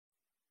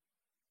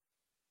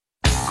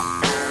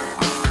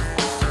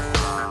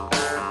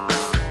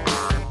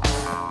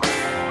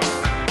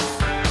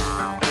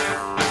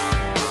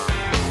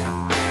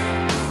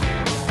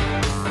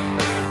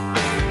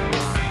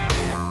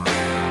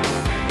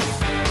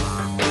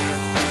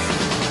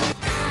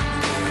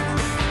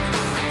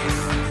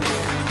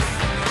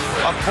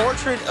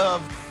portrait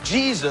of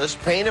Jesus,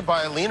 painted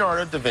by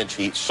Leonardo da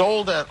Vinci,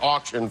 sold at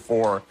auction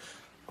for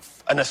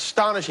an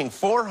astonishing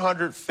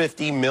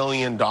 $450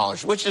 million,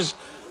 which is,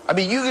 I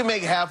mean, you can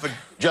make half a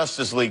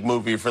Justice League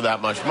movie for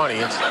that much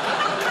money.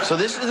 So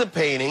this is a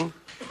painting.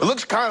 It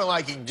looks kind of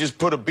like he just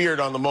put a beard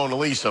on the Mona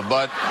Lisa,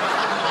 but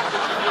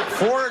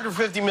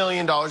 $450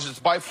 million. It's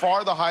by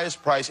far the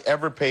highest price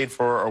ever paid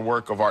for a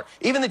work of art.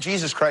 Even the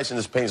Jesus Christ in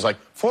this painting is like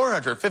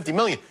 $450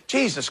 million.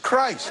 Jesus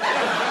Christ.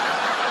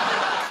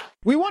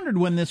 We wondered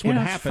when this would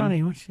happen. It's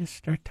funny. Once you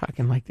start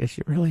talking like this,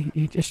 you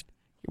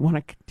want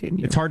to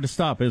continue. It's hard to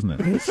stop, isn't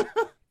it?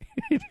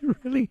 It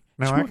really.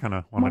 No, I kind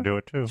of want to do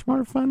it, too. It's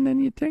more fun than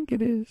you think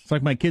it is. It's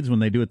like my kids when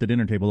they do at the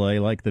dinner table. They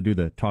like to do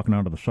the talking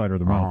out of the side of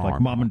their mouth. Like,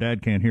 Mom and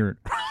Dad can't hear it.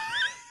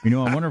 You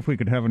know, I wonder if we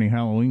could have any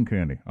Halloween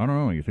candy. I don't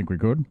know. You think we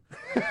could?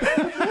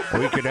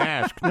 We could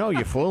ask. No,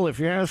 you fool. If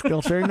you ask,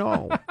 they'll say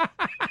no.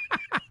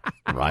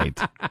 Right.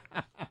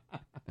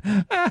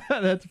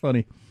 That's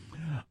funny.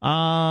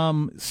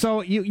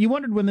 So you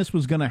wondered when this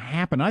was going to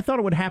happen. I thought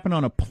it would happen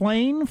on a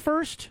plane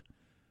first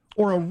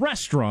or a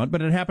restaurant,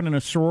 but it happened in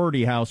a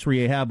sorority house where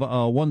you have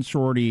one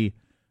sorority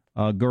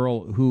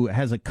girl who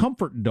has a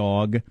comfort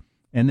dog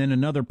and then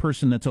another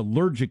person that's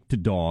allergic to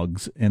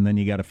dogs, and then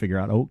you got to figure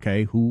out,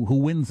 okay, who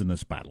wins in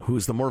this battle?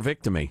 Who's the more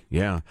victim-y?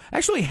 Yeah.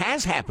 Actually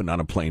has happened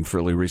on a plane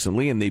fairly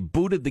recently, and they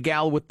booted the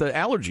gal with the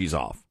allergies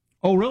off.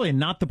 Oh, really?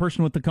 Not the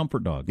person with the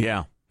comfort dog?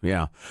 Yeah.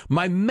 Yeah.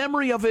 My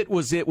memory of it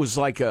was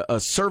like a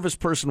service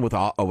person with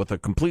a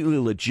completely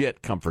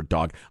legit comfort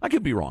dog. I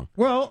could be wrong.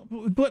 Well,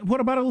 but what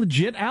about a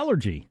legit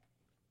allergy?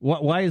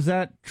 Why is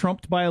that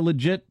trumped by a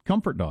legit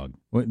comfort dog?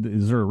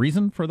 Is there a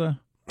reason for the...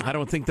 I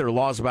don't think there are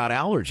laws about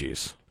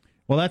allergies.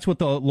 Well, that's what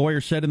the lawyer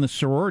said in the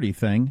sorority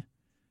thing.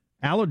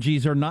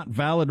 Allergies are not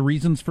valid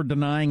reasons for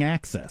denying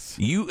access.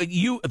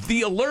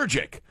 The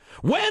allergic.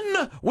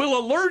 When will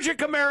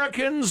allergic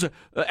Americans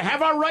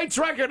have our rights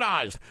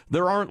recognized?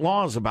 There aren't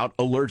laws about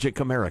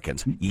allergic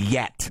Americans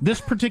yet. This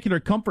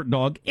particular comfort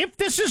dog, if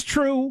this is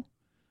true,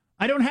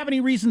 I don't have any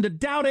reason to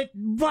doubt it,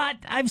 but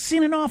I've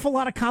seen an awful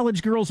lot of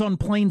college girls on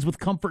planes with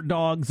comfort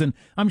dogs, and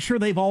I'm sure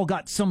they've all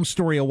got some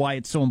story of why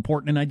it's so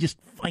important, and I just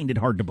find it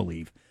hard to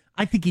believe.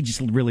 I think you just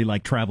really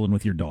like traveling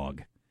with your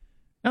dog.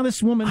 Now,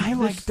 this woman... I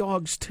like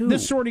dogs, too.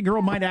 This sorority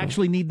girl might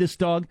actually need this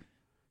dog.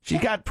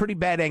 She's got pretty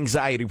bad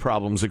anxiety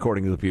problems,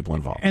 according to the people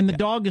involved. And the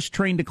dog is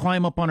trained to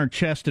climb up on her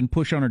chest and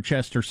push on her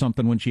chest or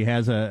something when she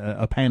has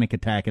a panic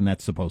attack, and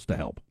that's supposed to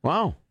help.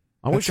 Wow.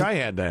 I wish I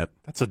had that.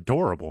 That's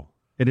adorable.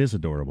 It is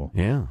adorable.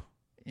 Yeah.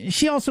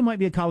 She also might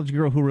be a college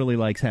girl who really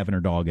likes having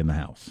her dog in the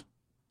house.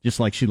 Just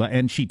like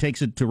and she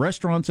takes it to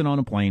restaurants and on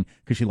a plane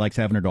because she likes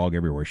having her dog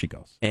everywhere she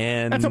goes.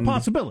 And that's a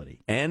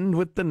possibility. And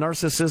with the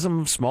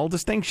narcissism of small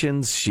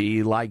distinctions,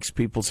 she likes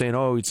people saying,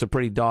 oh, it's a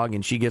pretty dog,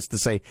 and she gets to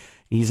say,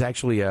 he's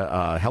actually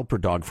a helper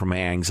dog for my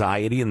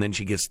anxiety, and then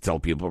she gets to tell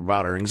people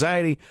about her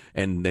anxiety,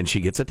 and then she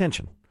gets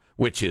attention,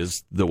 which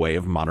is the way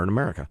of modern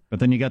America. But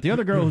then you got the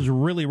other girl who's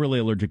really, really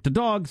allergic to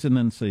dogs, and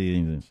then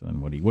say,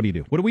 what do you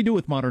do? What do we do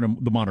with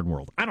the modern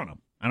world? I don't know.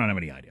 I don't have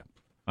any idea.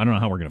 I don't know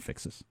how we're going to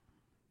fix this.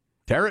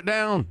 Tear it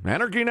down.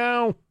 Anarchy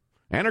now.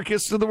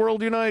 Anarchists of the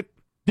world unite.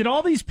 Did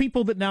all these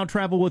people that now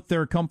travel with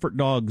their comfort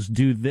dogs,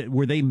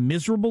 were they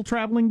miserable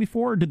traveling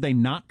before, or did they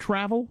not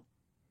travel?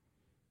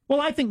 Well,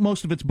 I think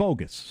most of it's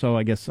bogus, so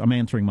I guess I'm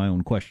answering my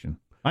own question.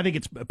 I think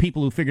it's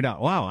people who figured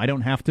out, wow, I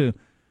don't have to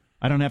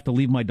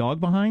leave my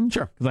dog behind.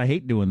 Sure. Because I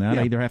hate doing that.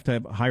 Yeah. I either have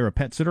to hire a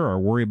pet sitter or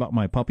worry about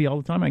my puppy all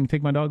the time. I can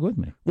take my dog with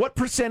me. What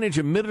percentage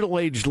of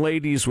middle-aged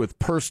ladies with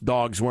purse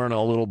dogs wearing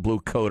a little blue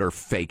coat are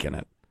faking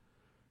it?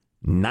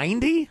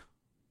 90?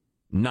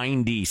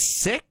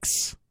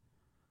 96?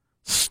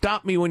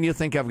 Stop me when you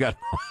think I've got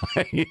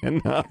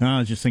enough. I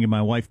was just thinking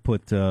my wife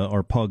put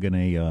our pug in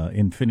a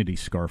infinity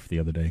scarf the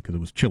other day because it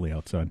was chilly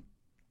outside.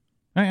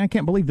 I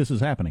can't believe this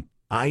is happening.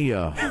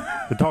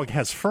 The dog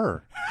has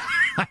fur.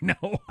 I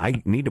know.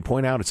 I need to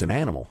point out it's an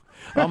animal.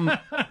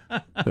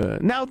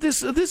 Now,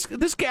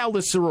 this gal,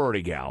 this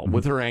sorority gal,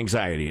 with her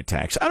anxiety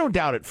attacks, I don't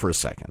doubt it for a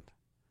second.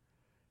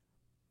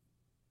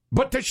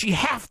 But does she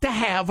have to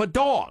have a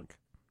dog?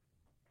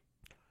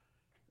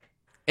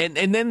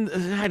 And then,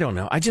 I don't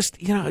know. I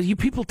just, you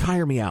people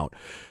tire me out.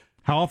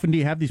 How often do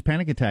you have these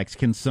panic attacks?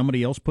 Can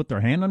somebody else put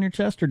their hand on your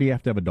chest, or do you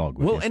have to have a dog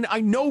with you? Well, and I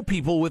know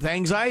people with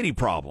anxiety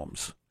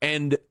problems,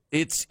 and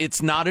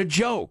it's not a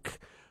joke.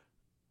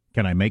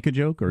 Can I make a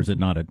joke, or is it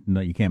not no,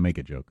 you can't make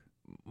a joke?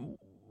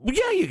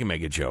 Yeah, you can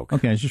make a joke.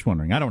 Okay, I was just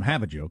wondering. I don't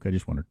have a joke. I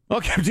just wondered.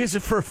 Okay, just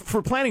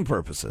for planning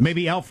purposes.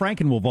 Maybe Al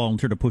Franken will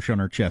volunteer to push on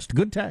her chest.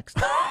 Good text.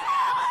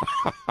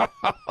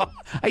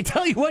 I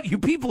tell you what, you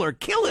people are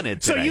killing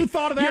it today. So you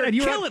thought of that, and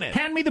you're killing it.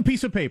 Hand me the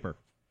piece of paper.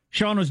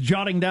 Sean was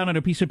jotting down on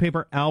a piece of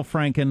paper, Al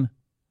Franken.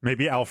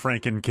 Maybe Al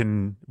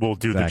Franken will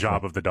do the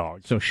job of the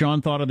dog. So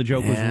Sean thought of the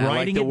joke, was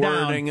writing like the it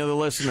down, wording of the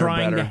listener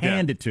trying better. to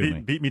hand it to me.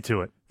 Beat me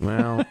to it.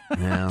 Well,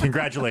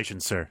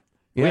 Congratulations, sir.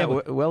 Yeah,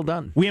 well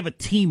done. We have a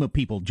team of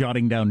people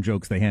jotting down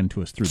jokes they hand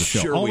to us through the show.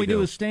 Sure All we we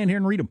do is stand here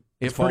and read them.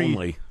 If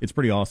only. It's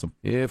pretty awesome.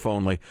 If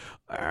only.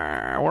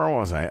 Where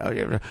was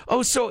I?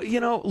 Oh, so,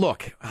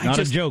 look. Not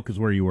a joke is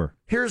where you were.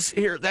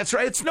 That's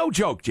right. It's no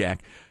joke,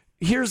 Jack.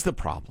 Here's the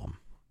problem.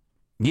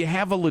 You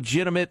have a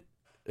legitimate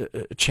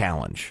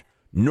challenge.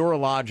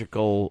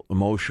 Neurological,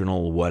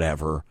 emotional,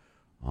 whatever.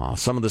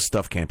 Some of this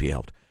stuff can't be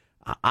helped.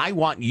 I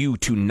want you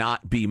to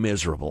not be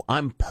miserable.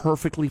 I'm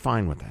perfectly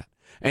fine with that.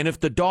 And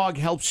if the dog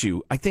helps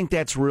you, I think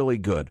that's really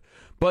good.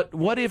 But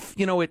what if,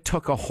 it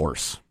took a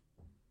horse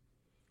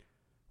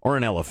or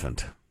an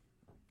elephant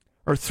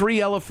or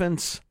 3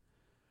 elephants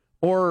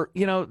or,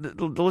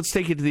 let's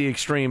take it to the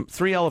extreme,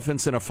 3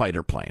 elephants in a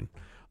fighter plane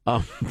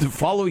to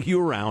follow you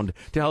around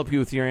to help you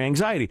with your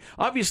anxiety.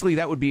 Obviously,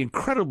 that would be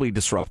incredibly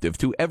disruptive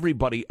to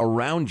everybody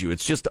around you.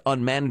 It's just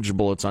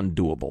unmanageable. It's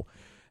undoable.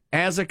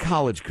 As a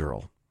college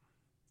girl,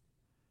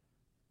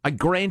 I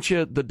grant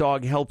you the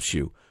dog helps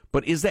you.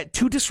 But is that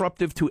too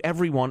disruptive to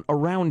everyone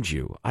around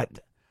you? I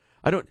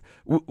don't.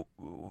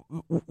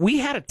 We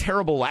had a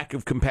terrible lack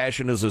of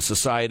compassion as a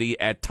society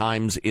at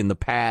times in the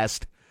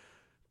past,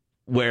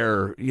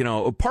 where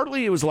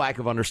partly it was lack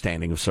of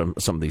understanding of some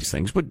of these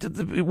things. But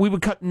we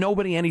would cut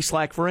nobody any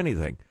slack for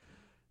anything.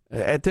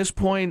 At this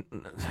point,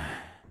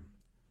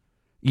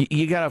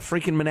 you got a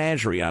freaking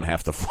menagerie on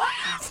half the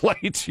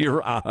flights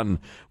you're on.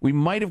 We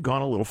might have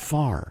gone a little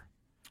far.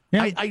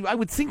 Yeah. I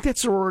would think that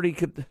sorority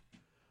could.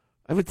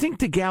 I would think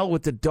the gal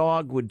with the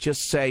dog would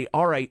just say,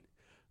 all right,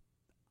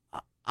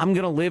 I'm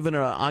going to live in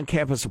an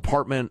on-campus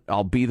apartment.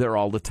 I'll be there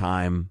all the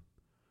time.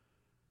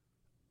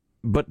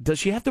 But does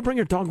she have to bring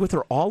her dog with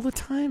her all the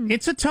time?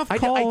 It's a tough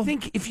call. I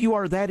think if you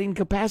are that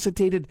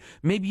incapacitated,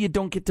 maybe you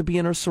don't get to be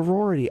in a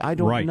sorority. I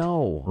don't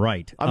know.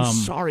 Right. I'm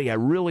sorry. I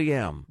really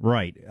am.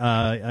 Right.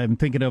 I'm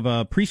thinking of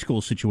a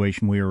preschool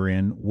situation we were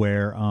in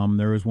where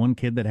there was one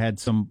kid that had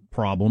some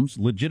problems,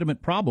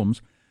 legitimate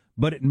problems,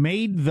 but it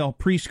made the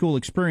preschool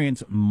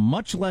experience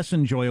much less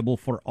enjoyable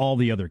for all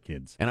the other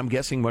kids. And I'm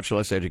guessing much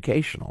less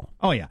educational.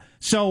 Oh, yeah.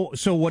 So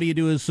what do you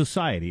do as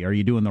society? Are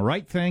you doing the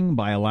right thing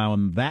by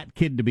allowing that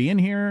kid to be in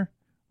here?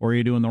 Or are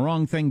you doing the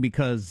wrong thing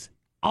because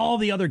all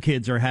the other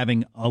kids are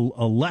having a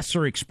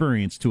lesser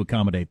experience to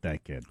accommodate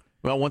that kid?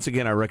 Well, once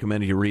again, I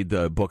recommend you read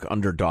the book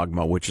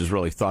Underdogma, which is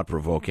really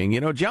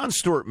thought-provoking. John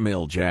Stuart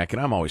Mill, Jack,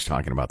 and I'm always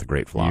talking about the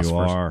great philosophers. You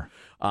are.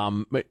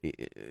 But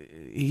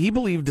he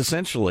believed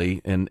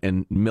essentially,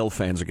 and Mill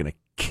fans are going to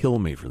kill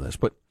me for this,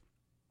 but,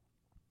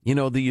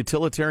 the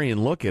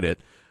utilitarian look at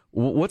it,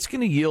 what's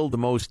going to yield the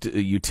most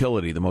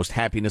utility, the most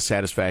happiness,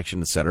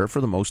 satisfaction, et cetera, for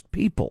the most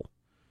people?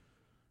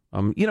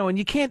 And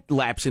you can't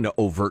lapse into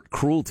overt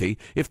cruelty.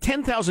 If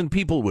 10,000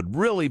 people would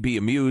really be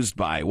amused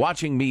by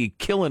watching me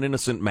kill an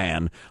innocent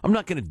man, I'm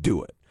not going to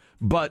do it.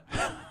 But,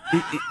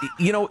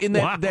 in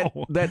that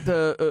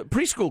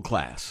preschool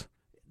class,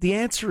 the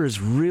answer is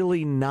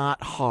really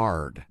not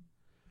hard.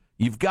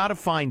 You've got to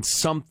find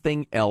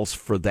something else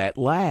for that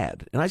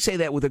lad. And I say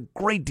that with a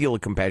great deal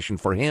of compassion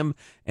for him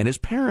and his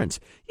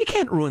parents. You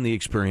can't ruin the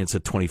experience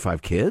of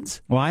 25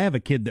 kids. Well, I have a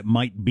kid that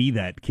might be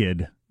that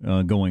kid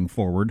going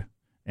forward.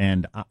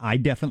 And I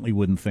definitely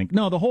wouldn't think,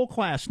 no, the whole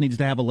class needs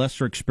to have a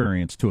lesser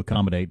experience to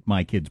accommodate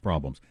my kid's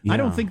problems. Yeah. I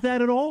don't think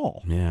that at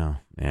all.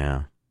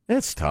 Yeah.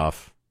 It's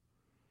tough.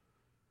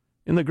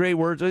 In the great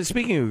words,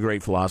 speaking of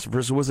great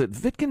philosophers, was it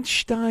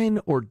Wittgenstein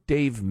or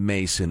Dave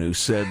Mason who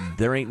said,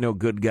 there ain't no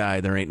good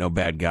guy, there ain't no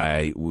bad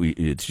guy,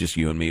 it's just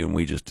you and me, and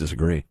we just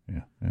disagree?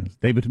 Yeah,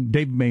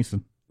 Dave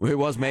Mason. It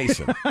was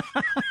Mason.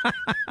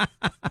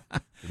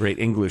 Great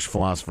English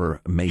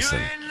philosopher, Mason.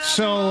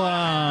 So,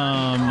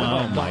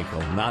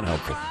 Michael, not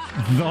helpful.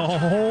 The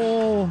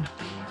whole...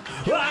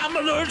 I'm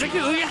allergic to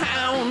your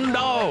hound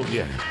dog.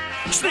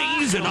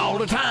 Sneezing all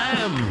the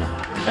time.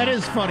 That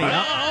is funny.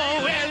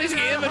 Oh, well, he's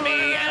giving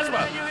me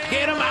asthma.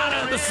 Get him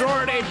out of the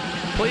sorority,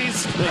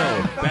 please.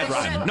 No, bad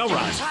rhyme. No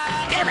rhyme.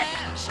 Damn it.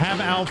 Have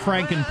Al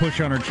Franken push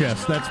on her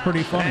chest. That's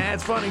pretty funny.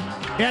 That's funny.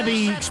 Yeah,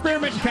 the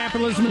experiment in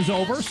capitalism is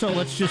over, so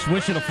let's just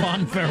wish it a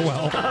fond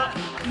farewell.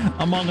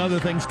 Among other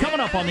things, coming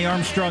up on the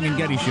Armstrong and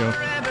Getty Show.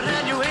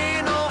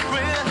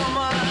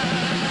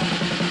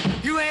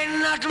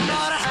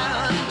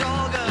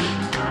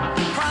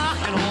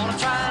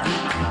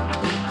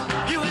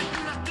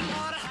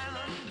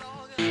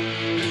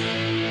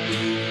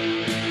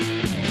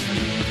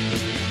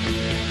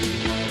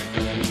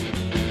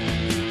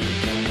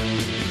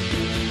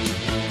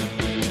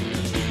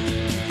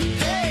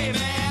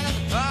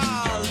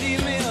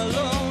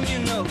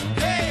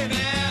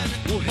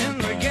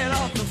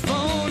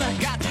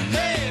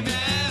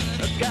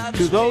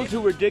 To those who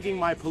were digging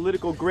my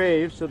political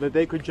grave so that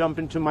they could jump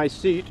into my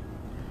seat,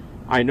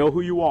 I know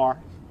who you are,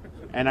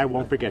 and I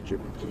won't forget you.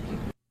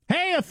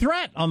 Hey, a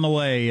threat on the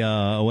way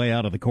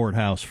out of the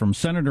courthouse from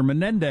Senator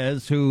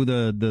Menendez, who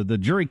the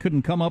jury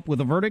couldn't come up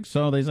with a verdict,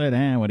 so they said,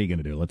 what are you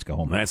going to do? Let's go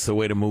home. That's the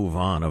way to move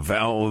on. A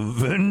vow of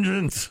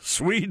vengeance,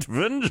 sweet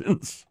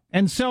vengeance.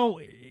 And so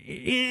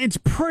it's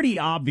pretty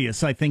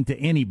obvious, I think, to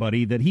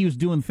anybody that he was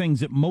doing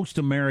things that most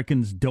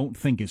Americans don't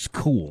think is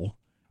cool.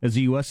 as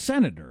a U.S.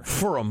 senator.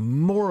 For a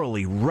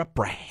morally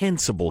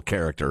reprehensible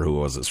character who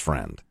was his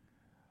friend.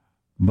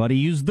 But he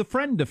used the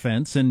friend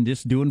defense, and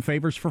just doing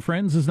favors for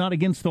friends is not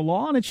against the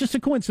law, and it's just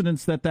a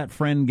coincidence that that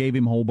friend gave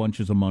him whole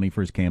bunches of money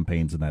for his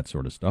campaigns and that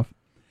sort of stuff.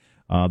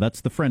 That's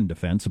the friend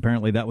defense.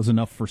 Apparently that was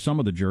enough for some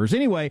of the jurors.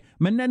 Anyway,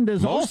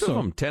 Menendez Most also... of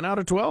them, 10 out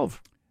of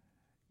 12.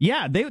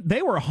 Yeah,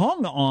 they were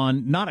hung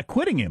on not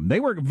acquitting him. They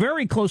were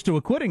very close to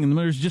acquitting him.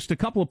 There's just a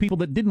couple of people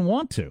that didn't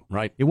want to.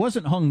 Right. It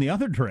wasn't hung the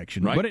other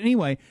direction. Right. But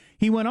anyway,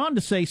 he went on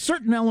to say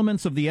certain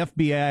elements of the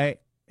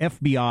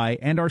FBI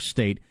and our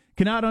state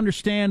cannot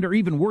understand or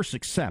even worse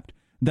accept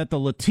that the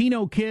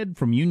Latino kid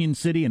from Union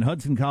City and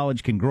Hudson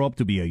College can grow up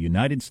to be a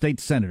United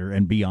States senator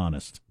and be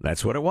honest.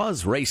 That's what it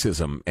was,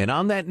 racism. And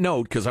on that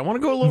note, because I want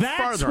to go a little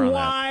farther on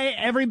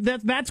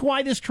that. That's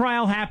why this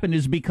trial happened,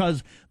 is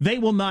because they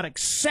will not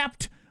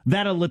accept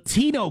that a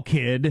Latino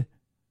kid,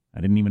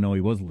 I didn't even know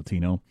he was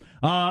Latino,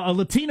 a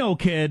Latino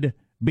kid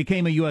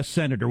became a U.S.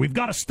 senator. We've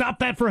got to stop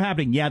that from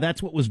happening. Yeah,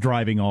 that's what was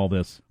driving all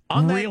this.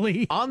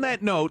 Really? On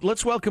that note,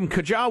 let's welcome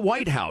Kaja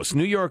Whitehouse,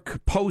 New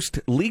York Post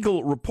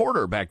legal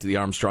reporter, back to the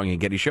Armstrong and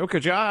Getty Show.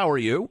 Kaja, how are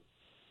you?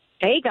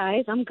 Hey,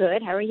 guys. I'm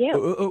good. How are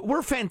you?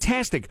 We're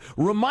fantastic.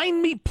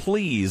 Remind me,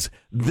 please,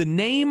 the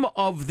name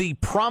of the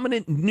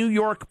prominent New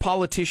York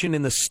politician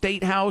in the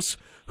State House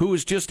who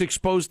was just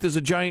exposed as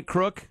a giant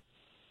crook?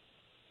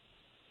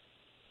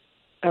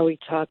 Are we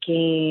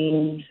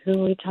talking? Who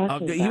are we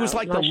talking about? He was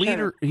like the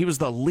leader. He was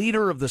the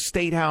leader of the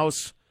State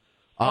House.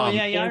 I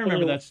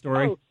remember that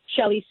story. Oh,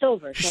 Shelley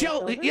Silver.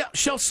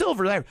 Shel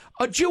Silver,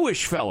 a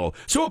Jewish fellow.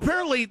 So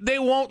apparently they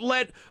won't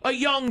let a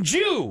young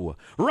Jew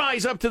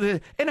rise up to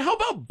the. And how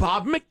about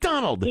Bob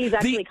McDonald? He's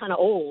actually kind of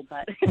old,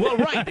 but. Well,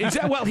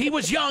 right. Well, he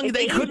was young. It's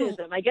they ageism. couldn't.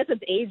 I guess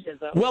it's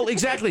ageism. Well,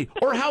 exactly.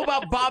 Or how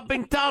about Bob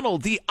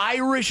McDonald, the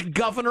Irish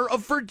governor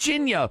of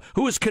Virginia,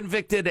 who was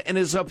convicted and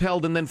is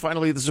upheld, and then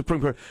finally the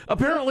Supreme Court.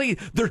 Apparently,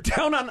 they're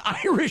down on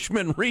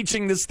Irishmen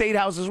reaching the State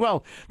House as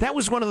well. That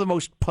was one of the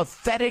most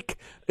pathetic,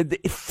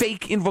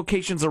 fake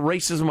invocations of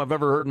racism I've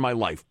ever heard in my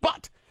life.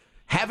 But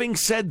having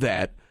said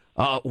that,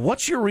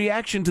 what's your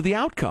reaction to the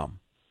outcome?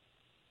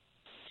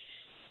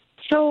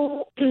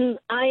 So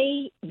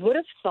I would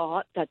have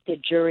thought that the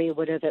jury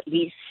would have at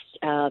least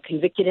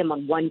convicted him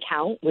on one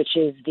count, which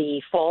is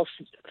the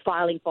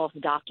filing false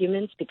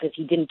documents because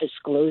he didn't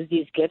disclose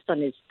these gifts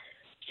on his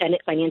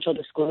Senate financial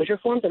disclosure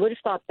forms. I would have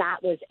thought that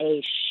was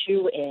a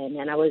shoo-in,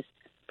 and I was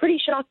pretty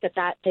shocked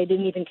that they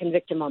didn't even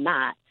convict him on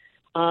that.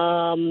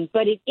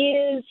 But it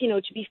is,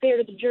 to be fair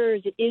to the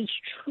jurors, it is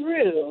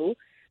true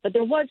that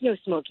there was no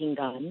smoking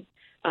gun.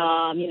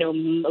 A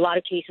lot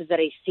of cases that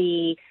I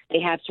see, they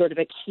have sort of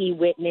a key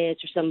witness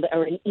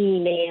or an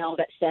email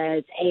that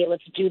says, hey,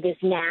 let's do this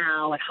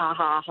now, and ha,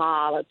 ha,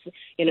 ha.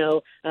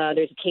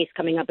 There's a case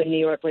coming up in New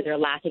York where they're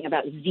laughing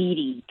about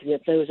ZD,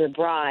 because those are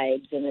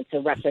bribes, and it's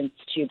a reference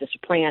to The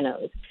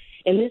Sopranos.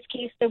 In this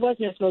case, there was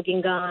no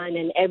smoking gun,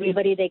 and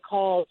everybody they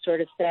called sort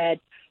of said,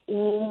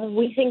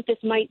 we think this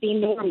might be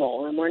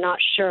normal, and we're not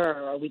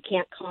sure, or we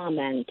can't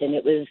comment. And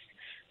it was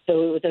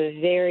a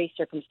very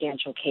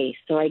circumstantial case.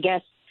 So I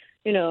guess,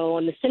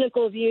 on the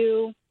cynical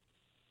view,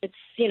 it's,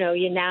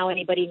 now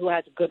anybody who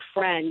has a good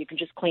friend, you can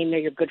just claim they're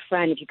your good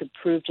friend. If you could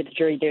prove to the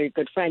jury they're your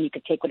good friend, you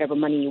could take whatever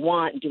money you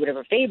want and do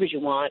whatever favors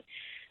you want.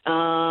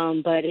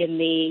 But in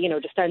the,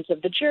 defense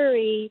of the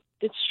jury,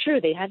 it's true.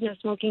 They had no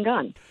smoking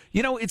gun.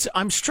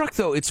 I'm struck,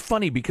 though. It's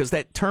funny because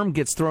that term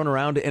gets thrown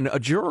around, and a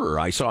juror,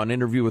 I saw an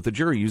interview with a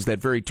juror use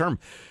that very term.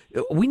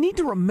 We need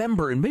to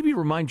remember and maybe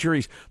remind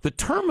juries the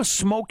term a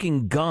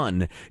smoking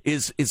gun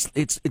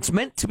it's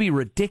meant to be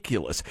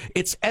ridiculous.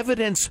 It's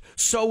evidence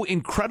so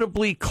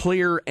incredibly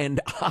clear and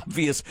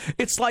obvious.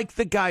 It's like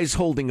the guy's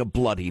holding a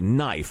bloody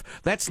knife.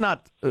 That's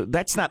not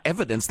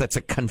evidence. That's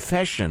a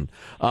confession.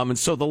 And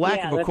so the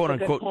lack of a quote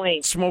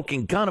unquote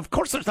smoking gun. Of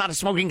course, there's not a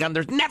smoking gun.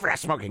 There's never a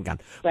smoking gun.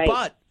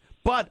 Right.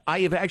 But I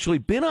have actually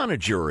been on a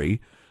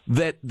jury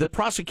that the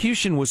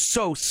prosecution was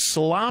so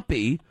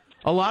sloppy.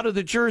 A lot of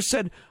the jurors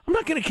said, I'm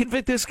not going to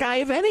convict this guy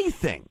of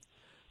anything.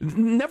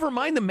 Never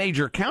mind the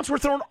major counts. We're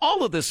throwing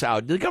all of this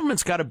out. The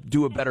government's got to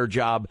do a better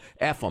job.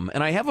 F them.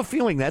 And I have a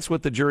feeling that's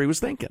what the jury was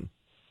thinking.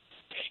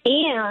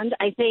 And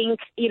I think,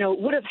 it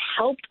would have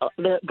helped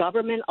the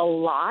government a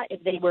lot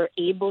if they were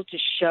able to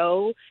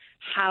show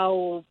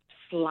how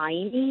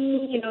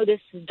slimy, this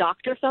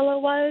doctor fellow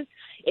was.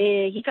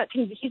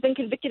 He's been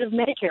convicted of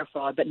Medicare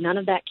fraud, but none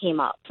of that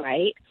came up,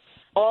 right?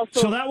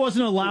 Also, so that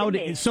wasn't allowed.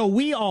 So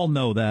we all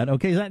know that.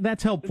 Okay,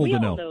 that's helpful to know.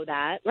 We all know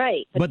that,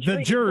 right? But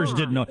the jurors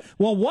didn't know.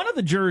 Well, one of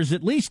the jurors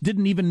at least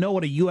didn't even know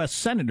what a U.S.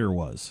 senator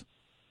was.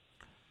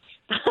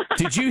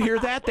 Did you hear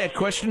that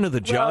question of the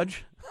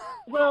judge?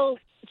 Well,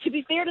 to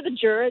be fair to the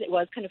juror, it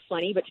was kind of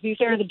funny. But to be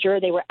fair to the juror,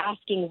 they were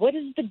asking, what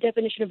is the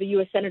definition of a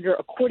U.S. senator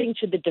according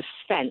to the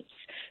defense?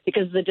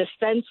 Because the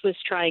defense was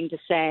trying to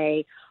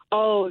say,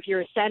 oh, if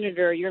you're a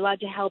senator, you're allowed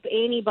to help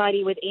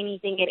anybody with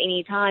anything at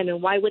any time.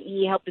 And why wouldn't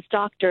he help this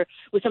doctor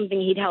with something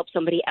he'd help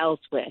somebody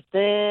else with?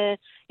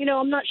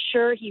 I'm not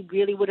sure he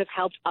really would have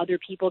helped other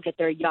people get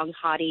their young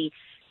hottie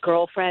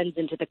girlfriends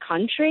into the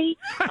country,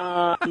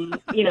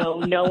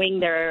 knowing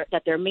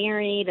that they're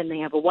married and they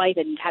have a wife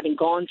and having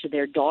gone to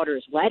their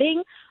daughter's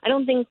wedding. I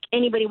don't think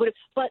anybody would have.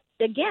 But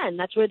again,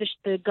 that's where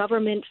the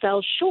government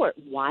fell short.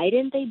 Why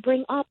didn't they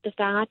bring up the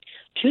fact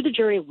to the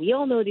jury? We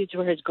all know these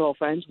were his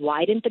girlfriends.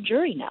 Why didn't the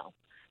jury know?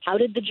 How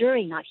did the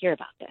jury not hear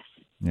about this?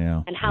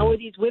 Yeah. And how are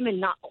these women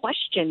not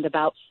questioned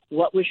about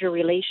what was your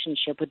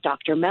relationship with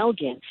Dr.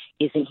 Melgen?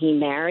 Isn't he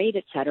married,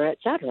 et cetera,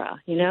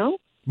 you know?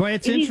 But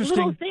it's these interesting.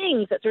 little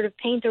things that sort of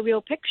paint a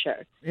real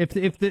picture. If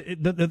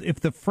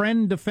the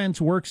friend defense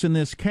works in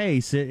this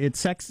case, it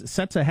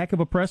sets a heck of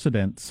a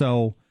precedent.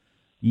 So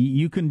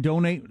you can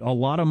donate a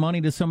lot of money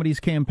to somebody's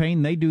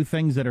campaign. They do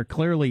things that are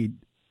clearly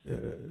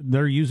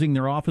they're using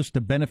their office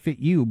to benefit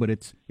you, but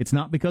it's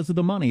not because of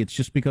the money. It's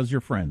just because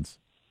you're friends.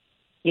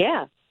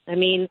 Yeah. I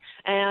mean,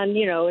 and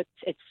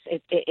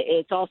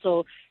it's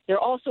also, there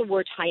also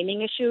were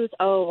timing issues.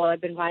 Oh, well, I've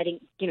been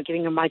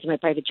giving a ride to my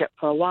private jet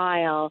for a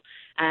while,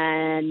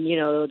 and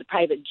the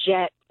private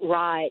jet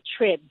ride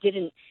trip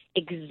didn't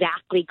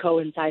exactly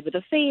coincide with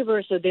a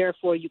favor, so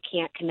therefore you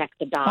can't connect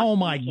the dots. Oh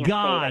my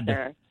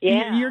God!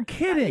 Yeah, you're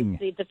kidding.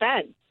 The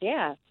defense,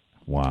 yeah.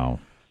 Wow.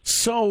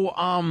 So,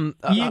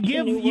 you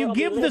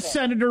give the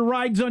senator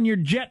rides on your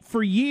jet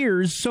for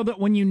years so that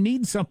when you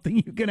need something,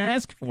 you can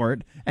ask for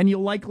it, and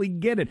you'll likely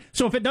get it.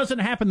 So if it doesn't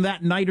happen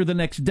that night or the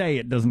next day,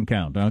 it doesn't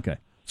count. Okay.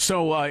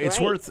 So it's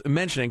worth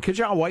mentioning,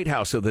 Kaja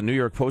Whitehouse of the New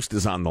York Post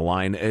is on the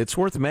line. It's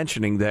worth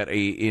mentioning that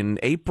in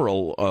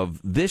April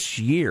of this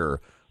year,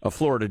 a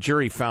Florida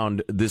jury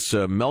found this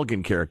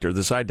Melgen character,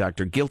 this eye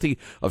doctor, guilty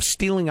of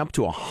stealing up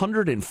to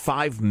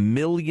 $105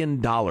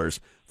 million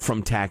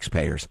from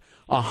taxpayers.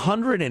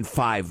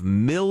 $105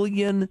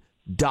 million.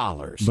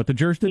 But the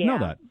jurors didn't know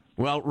that.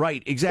 Well,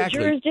 right, exactly.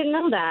 The jurors didn't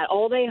know that.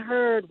 All they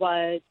heard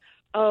was,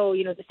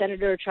 the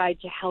senator tried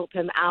to help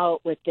him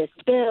out with this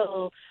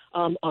bill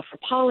for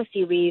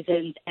policy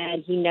reasons,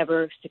 and he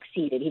never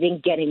succeeded. He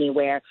didn't get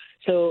anywhere.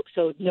 So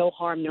no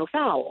harm, no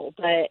foul.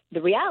 But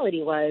the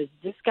reality was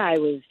this guy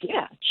was,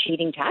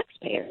 cheating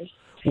taxpayers.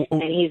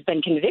 And he's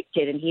been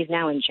convicted, and he's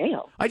now in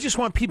jail. I just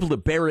want people to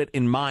bear it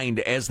in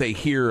mind as they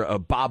hear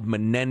Bob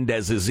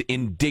Menendez's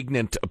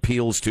indignant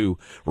appeals to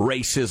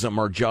racism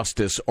or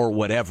justice or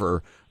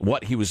whatever,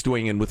 what he was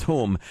doing and with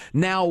whom.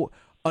 Now,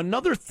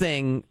 another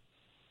thing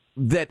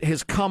that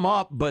has come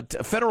up,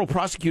 but federal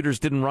prosecutors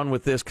didn't run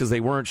with this because they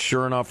weren't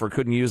sure enough or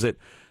couldn't use it,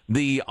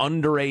 the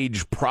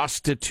underage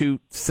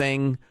prostitute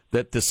thing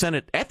that the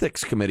Senate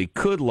Ethics Committee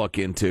could look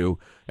into.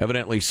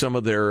 Evidently, some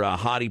of their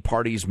hottie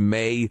parties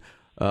may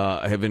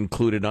have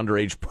included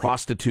underage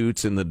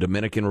prostitutes in the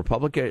Dominican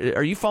Republic.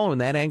 Are you following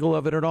that angle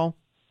of it at all?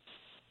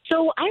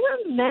 So I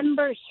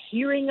remember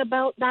hearing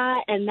about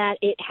that and that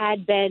it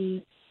had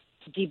been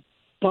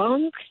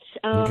debunked.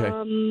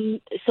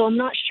 Okay. So I'm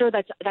not sure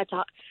that's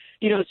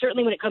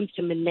certainly when it comes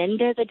to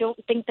Menendez, I don't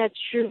think that's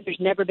true. There's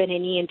never been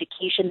any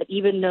indication that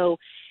even though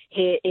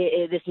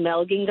this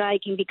Melgen guy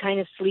can be kind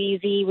of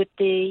sleazy with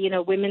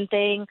the women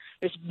thing,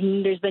 there's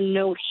been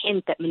no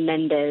hint that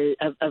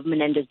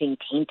Menendez being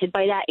tainted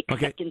by that,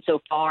 except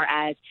insofar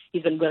as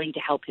he's been willing to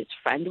help his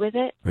friend with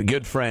it. A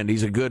good friend.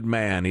 He's a good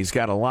man. He's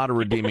got a lot of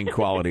redeeming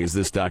qualities,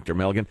 this Dr.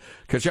 Melgen.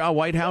 Kaja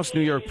Whitehouse,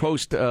 New York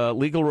Post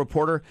legal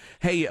reporter.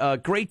 Hey,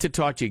 great to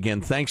talk to you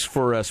again. Thanks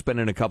for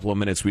spending a couple of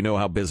minutes. We know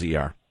how busy you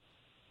are.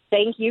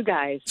 Thank you,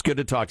 guys. It's good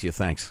to talk to you.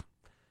 Thanks.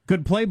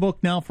 Good playbook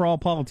now for all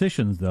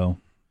politicians, though.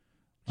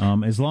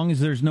 As long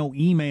as there's no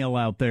email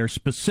out there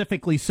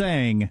specifically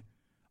saying,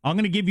 I'm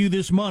going to give you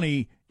this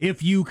money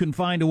if you can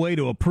find a way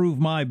to approve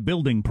my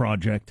building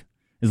project.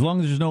 As long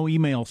as there's no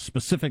email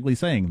specifically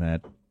saying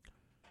that,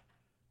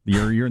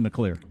 you're in the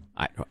clear.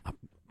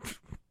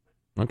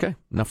 Okay,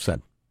 enough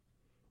said.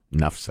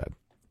 Enough said.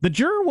 The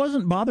juror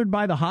wasn't bothered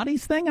by the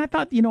hotties thing? I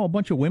thought, a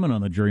bunch of women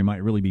on the jury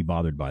might really be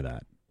bothered by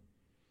that.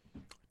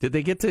 Did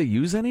they get to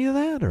use any of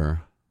that,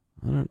 or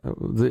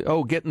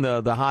getting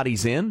the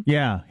hotties in?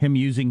 Yeah, him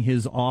using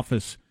his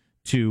office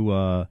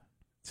to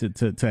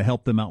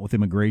help them out with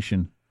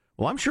immigration.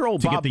 Well, I'm sure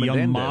old to Bob get the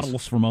Menendez. young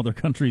models from other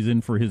countries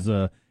in for his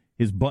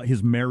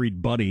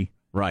married buddy.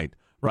 Right.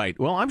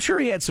 Well, I'm sure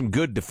he had some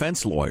good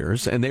defense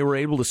lawyers, and they were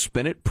able to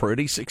spin it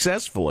pretty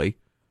successfully.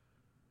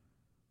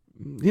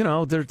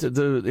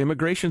 The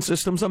immigration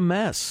system's a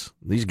mess.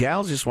 These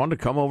gals just wanted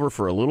to come over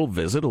for a little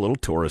visit, a little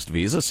tourist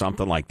visa,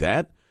 something like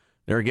that.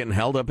 They were getting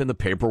held up in the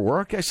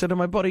paperwork. I said to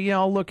my buddy,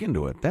 I'll look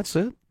into it. That's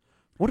it.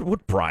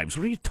 What bribes?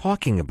 What are you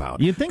talking about?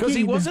 Because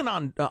he wasn't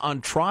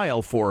on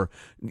trial for,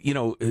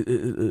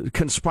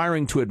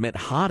 conspiring to admit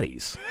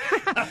hotties.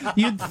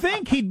 You'd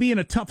think he'd be in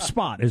a tough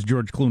spot, as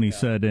George Clooney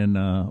said in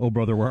Oh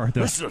Brother, Where Art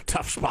Thou? This is a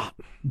tough spot.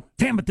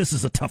 Damn it, this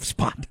is a tough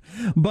spot.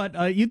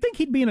 But you'd think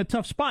he'd be in a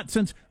tough spot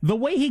since the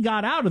way he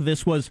got out of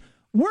this was,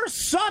 we're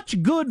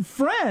such good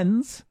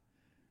friends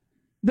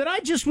that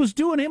I just was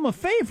doing him a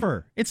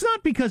favor. It's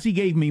not because he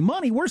gave me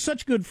money. We're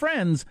such good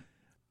friends.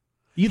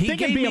 He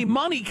gave me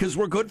money because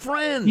we're good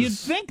friends. You'd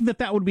think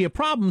that would be a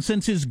problem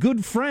since his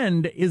good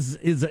friend is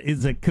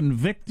a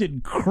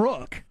convicted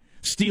crook.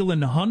 stealing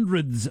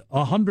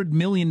 $100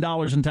 million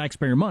in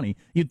taxpayer money,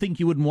 you'd think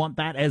you wouldn't want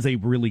that as a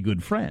really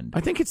good friend.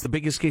 I think it's the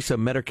biggest case of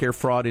Medicare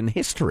fraud in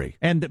history.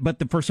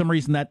 But for some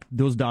reason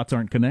those dots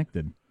aren't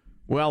connected.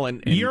 Well,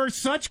 and you're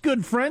such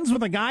good friends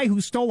with a guy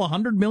who stole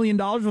 $100 million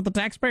worth of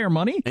taxpayer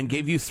money and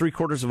gave you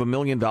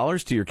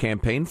 $750,000 to your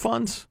campaign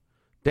funds.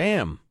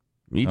 Damn,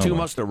 you two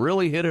must have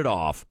really hit it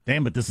off.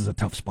 Damn, but this is a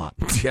tough spot.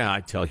 Yeah, I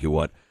tell you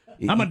what.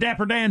 I'm a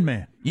Dapper Dan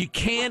man. You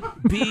can't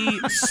be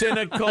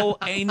cynical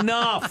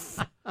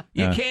enough.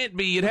 You can't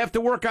be. You'd have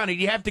to work on it.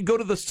 You have to go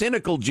to the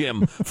cynical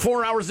gym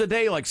 4 hours a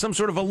day like some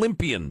sort of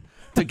Olympian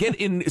to get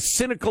in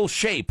cynical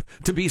shape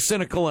to be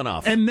cynical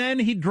enough. And then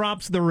he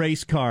drops the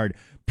race card.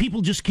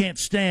 People just can't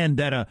stand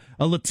that a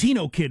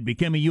Latino kid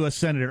became a U.S.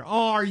 Senator.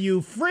 Are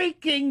you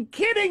freaking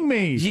kidding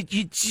me?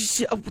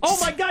 Oh,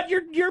 my God,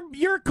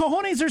 your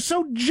cojones are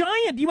so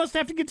giant. You must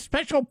have to get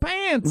special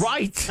pants.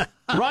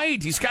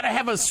 Right. He's got to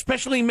have a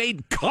specially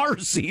made car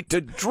seat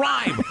to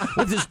drive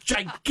with his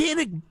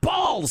gigantic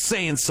balls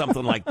saying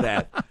something like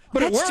that.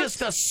 But it's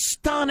just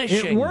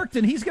astonishing. It worked,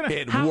 and he's going to...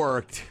 It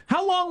worked.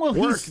 How long will he...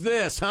 Work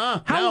this,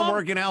 huh? Now I'm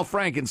working Al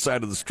Franken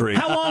side of the street.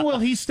 How long will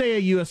he stay a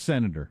U.S.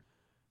 Senator?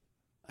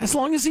 As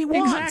long as he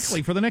wants.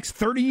 Exactly, for the next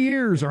 30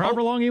 years or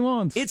however long he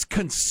wants. It's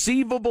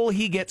conceivable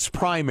he gets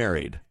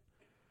primaried.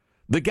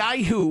 The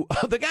guy who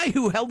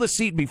held the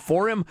seat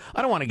before him,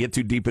 I don't want to get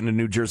too deep into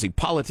New Jersey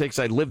politics.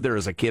 I lived there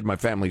as a kid. My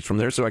family's from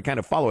there, so I kind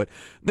of follow it.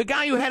 The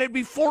guy who had it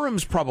before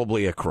him's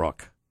probably a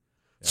crook.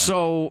 Yeah.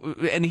 So,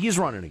 and he's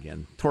running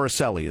again.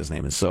 Torricelli, his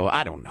name is. So,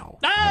 I don't know.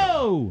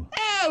 Oh,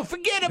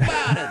 forget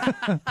about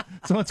it.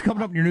 So what's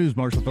coming up in your news,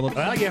 Marshall Phillips?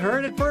 Well, you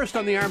heard it first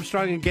on the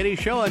Armstrong and Getty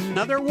Show.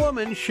 Another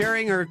woman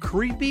sharing her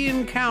creepy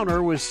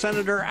encounter with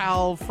Senator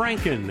Al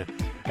Franken.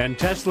 And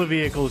Tesla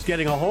vehicles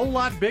getting a whole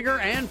lot bigger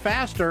and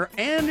faster.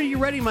 And are you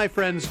ready, my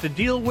friends, to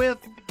deal with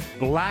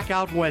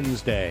Blackout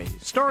Wednesday?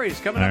 Stories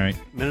coming up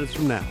minutes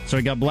from now. So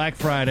we got Black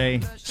Friday,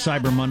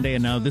 Cyber Monday,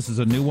 and now this is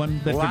a new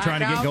one that they're trying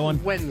to get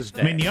going.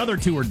 Wednesday. I mean, the other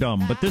two are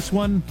dumb, but this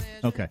one,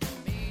 okay.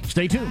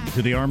 Stay tuned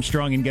to the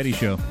Armstrong and Getty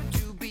Show.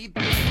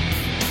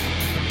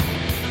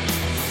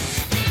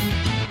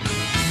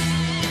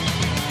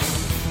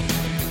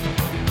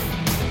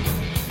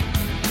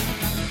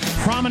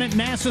 Prominent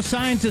NASA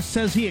scientist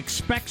says he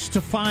expects to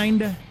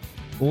find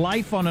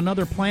life on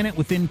another planet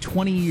within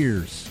 20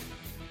 years.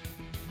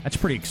 That's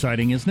pretty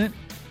exciting, isn't it?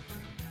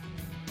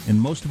 In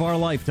most of our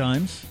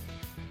lifetimes,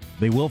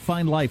 they will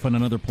find life on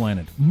another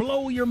planet.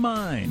 Blow your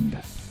mind.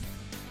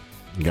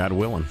 God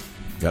willing.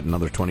 Got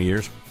another 20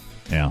 years.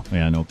 Yeah,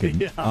 no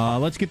kidding. Yeah.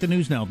 Let's get the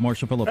news now with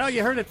Marshall Phillips. Well,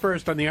 you heard it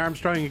first on the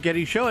Armstrong and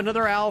Getty Show.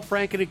 Another Al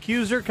Franken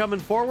accuser coming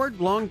forward.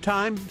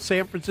 Longtime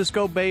San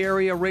Francisco Bay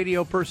Area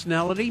radio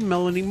personality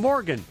Melanie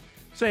Morgan,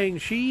 saying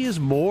she is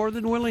more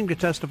than willing to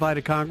testify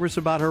to Congress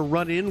about her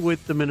run-in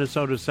with the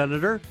Minnesota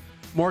senator.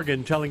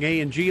 Morgan telling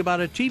A&G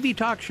about a TV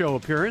talk show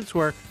appearance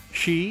where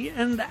she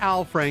and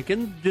Al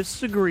Franken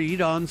disagreed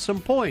on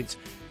some points.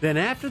 Then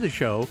after the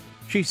show,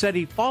 she said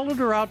he followed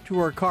her out to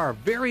her car,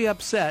 very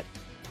upset,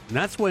 and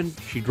that's when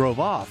she drove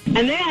off.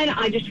 And then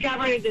I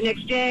discovered the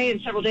next day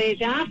and several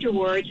days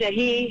afterwards that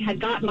he had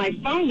gotten my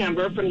phone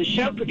number from the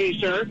show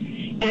producer,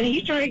 and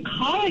he started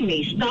calling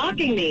me,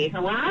 stalking me,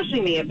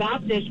 harassing me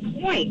about this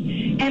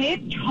point. And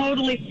it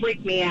totally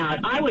freaked me out.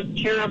 I was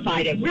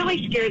terrified. It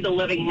really scared the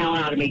living hell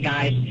out of me,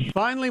 guys.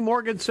 Finally,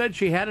 Morgan said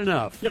she had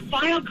enough. The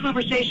final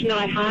conversation that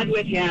I had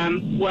with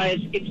him was,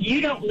 if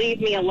you don't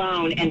leave me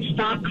alone and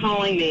stop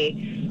calling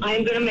me,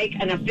 I'm going to make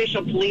an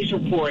official police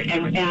report,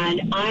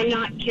 and I'm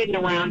not kidding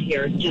around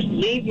here. Just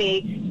leave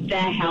me the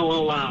hell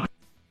alone.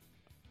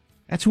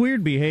 That's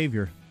weird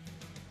behavior.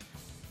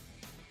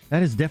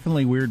 That is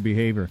definitely weird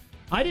behavior.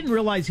 I didn't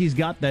realize he's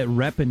got that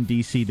rep in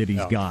D.C. that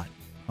he's got.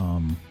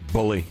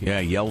 Bully. Yeah,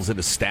 yells at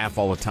his staff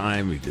all the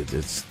time.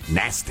 It's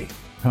nasty.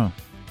 Huh.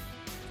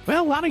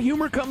 Well, a lot of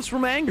humor comes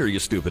from anger, you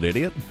stupid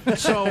idiot.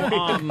 So,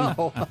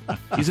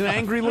 he's an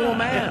angry little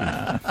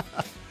man.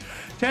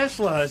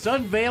 Tesla is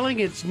unveiling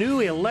its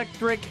new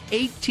electric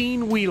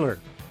 18-wheeler.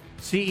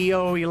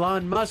 CEO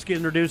Elon Musk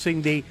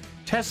introducing the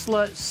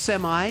Tesla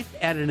Semi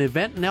at an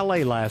event in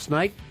L.A. last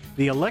night.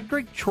 The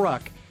electric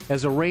truck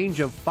has a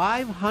range of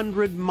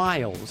 500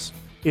 miles.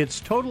 Its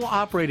total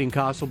operating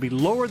costs will be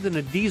lower than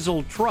a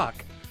diesel truck,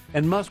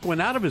 and Musk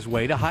went out of his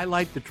way to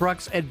highlight the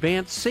truck's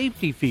advanced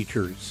safety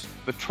features.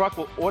 The truck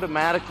will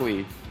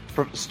automatically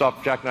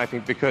stop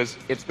jackknifing because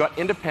it's got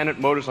independent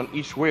motors on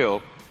each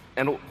wheel,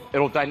 and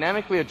it'll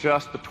dynamically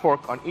adjust the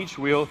torque on each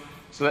wheel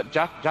so that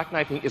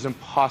jackknifing is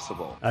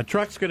impossible. A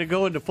truck's going to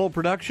go into full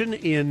production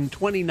in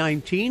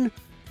 2019,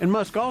 and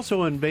Musk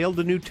also unveiled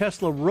the new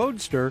Tesla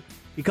Roadster.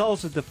 He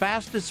calls it the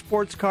fastest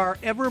sports car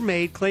ever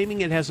made, claiming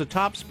it has a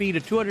top speed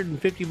of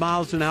 250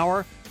 miles an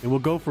hour and will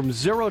go from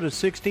 0 to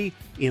 60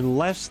 in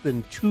less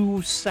than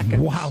 2 seconds.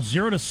 Wow,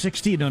 0 to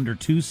 60 in under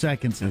 2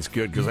 seconds. That's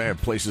good because I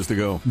have places to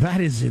go.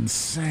 That is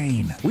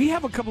insane. We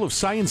have a couple of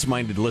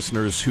science-minded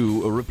listeners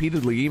who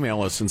repeatedly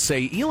email us and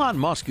say Elon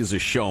Musk is a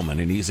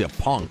showman and he's a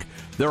punk.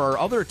 There are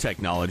other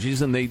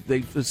technologies, and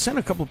they sent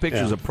a couple of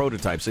pictures of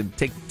prototypes. It'd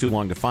take too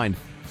long to find.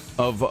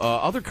 of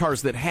other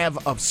cars that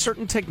have a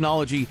certain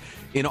technology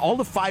in all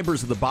the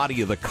fibers of the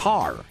body of the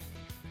car.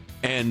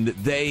 And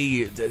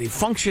they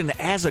function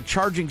as a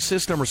charging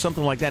system or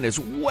something like that. It's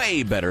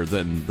way better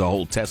than the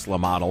whole Tesla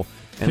model.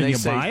 And Can they you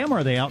say, buy them?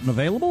 Are they out and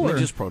available? They're Or?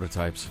 just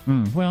prototypes.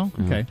 Well,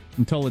 okay.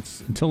 Until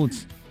it's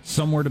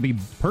somewhere to be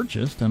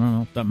purchased. I don't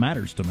know if that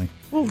matters to me.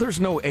 Well, there's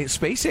no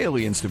space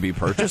aliens to be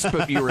purchased,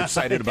 but you were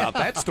excited about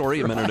that story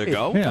a minute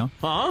ago. Yeah.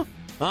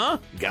 Huh?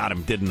 Got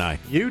him, didn't I?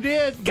 You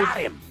did. Got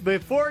him.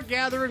 Before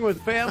gathering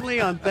with family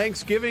on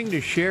Thanksgiving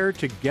to share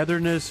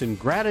togetherness and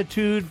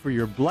gratitude for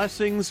your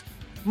blessings,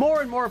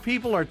 more and more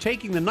people are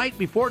taking the night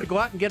before to go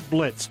out and get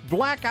blitzed.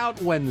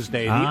 Blackout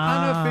Wednesday, the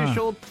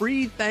unofficial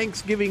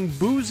pre-Thanksgiving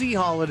boozy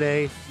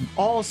holiday,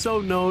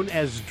 also known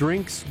as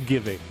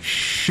Drinksgiving.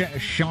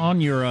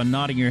 Sean, you're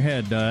nodding your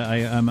head.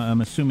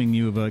 I'm assuming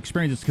you've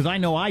experienced this because I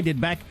know I did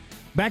back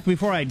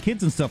before I had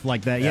kids and stuff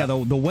like that. Yeah, the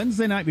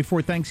Wednesday night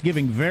before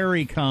Thanksgiving,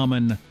 very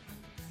common.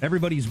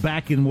 Everybody's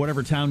back in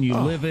whatever town you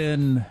live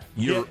in.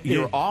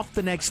 You're off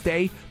the next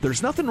day.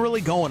 There's nothing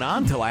really going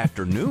on till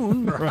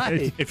afternoon.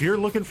 Right. If you're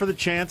looking for the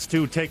chance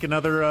to take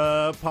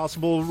another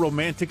possible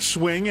romantic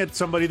swing at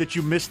somebody that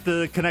you missed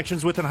the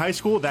connections with in high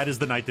school, that is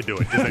the night to do it.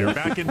 Because they're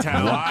back in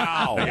town.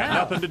 Wow. They got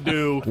nothing to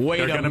do. Wait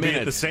they're a going to be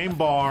minute. at the same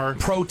bar.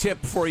 Pro tip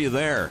for you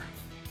there.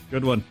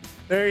 Good one.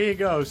 There you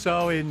go.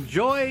 So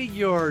enjoy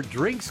your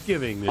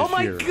Drinksgiving this year. Oh,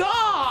 my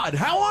God.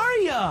 How are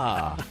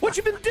ya? What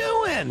you been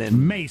doing?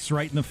 And Mace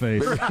right in the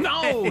face.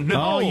 no.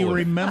 Oh, you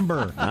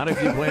remember. Not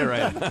if you play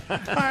right.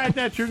 All right,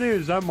 that's your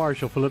news. I'm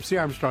Marshall Phillips, the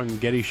Armstrong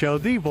and Getty Show,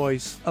 the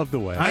voice of the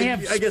West.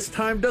 I guess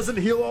time doesn't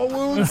heal all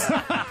wounds.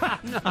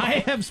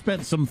 I have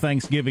spent some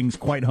Thanksgivings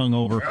quite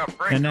hungover,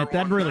 and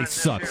that really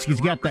sucks. He's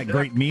got that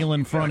great meal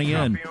in front of you,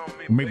 and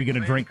you're maybe going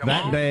to drink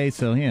that day,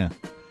 so yeah.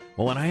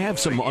 Well, and I have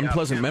some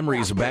unpleasant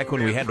memories of back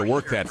when we had to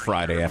work that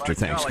Friday after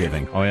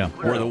Thanksgiving. Oh, yeah.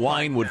 Where the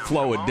wine would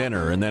flow at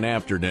dinner, and then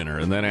after dinner,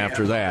 and then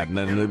after that, and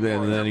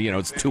then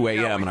it's 2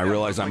 a.m., and I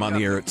realize I'm on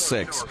the air at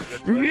 6.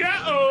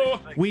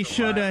 We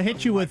should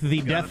hit you with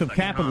the death of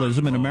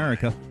capitalism in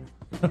America,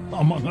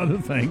 among other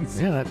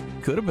things. Yeah, that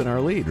could have been our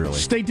lead, really.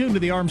 Stay tuned to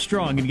the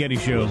Armstrong and Getty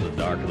Show. The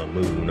dark of the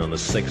moon on the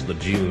 6th of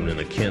June in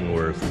a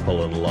Kenworth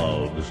pulling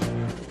logs.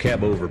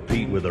 Cab over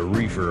Pete with a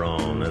reefer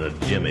on and a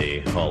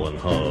Jimmy hauling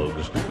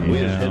hogs.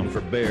 We was heading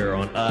for Bear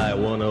on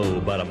I-10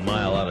 about a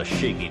mile out of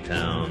Shaky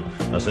Town.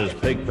 I says,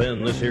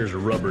 Pigpen, this here's a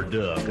rubber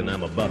duck, and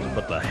I'm about to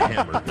put the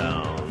hammer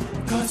down.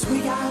 'Cause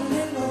we got a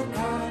little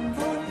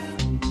convoy.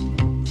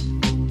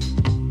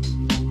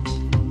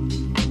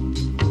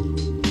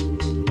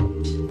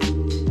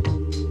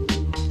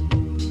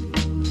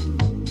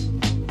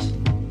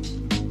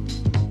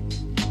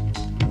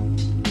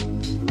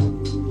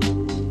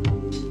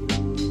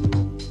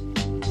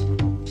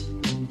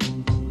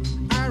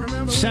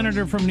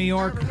 Senator from New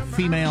York,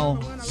 female,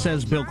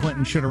 says Bill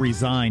Clinton should have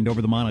resigned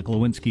over the Monica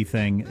Lewinsky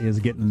thing, is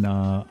getting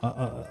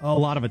a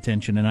lot of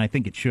attention, and I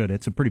think it should.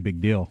 It's a pretty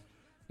big deal.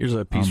 Here's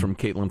a piece from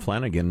Caitlin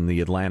Flanagan in The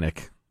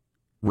Atlantic.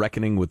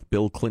 Reckoning with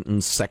Bill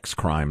Clinton's sex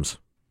crimes.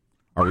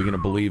 Are we going to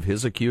believe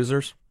his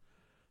accusers?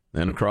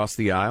 Then across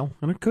the aisle?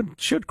 And it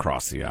should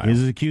cross the aisle.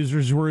 His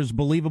accusers were as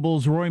believable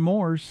as Roy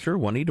Moore's. Sure,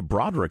 Juanita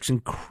Broderick's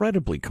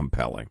incredibly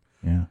compelling.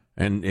 Yeah.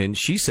 And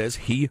she says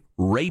he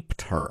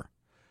raped her.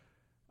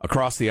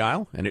 Across the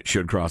aisle, and it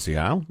should cross the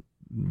aisle,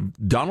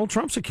 Donald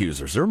Trump's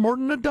accusers. There are more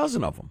than a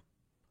dozen of them.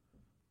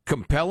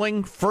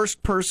 Compelling,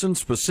 first-person,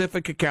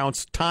 specific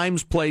accounts,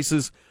 times,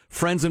 places.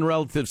 Friends and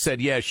relatives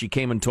said, yes, she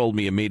came and told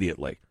me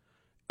immediately.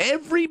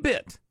 Every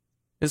bit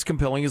as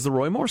compelling as the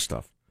Roy Moore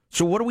stuff.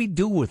 So what do we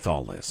do with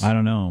all this? I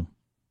don't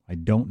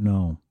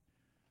know.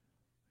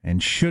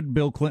 And should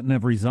Bill Clinton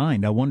have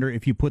resigned? I wonder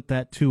if you put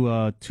that to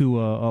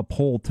a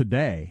poll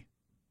today,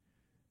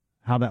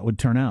 how that would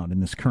turn out in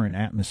this current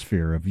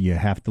atmosphere of you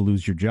have to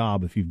lose your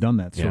job if you've done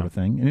that sort of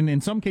thing. And in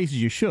some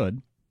cases you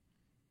should.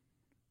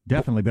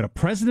 Definitely. But a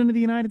president of the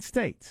United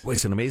States. Well,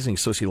 it's an amazing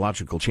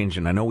sociological change,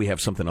 and I know we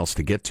have something else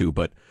to get to,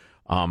 but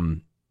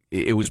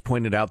it was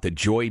pointed out that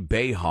Joy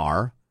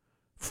Behar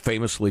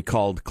famously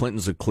called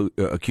Clinton's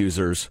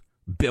accusers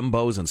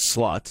bimbos and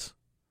sluts.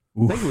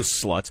 Oof. I think it was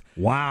sluts.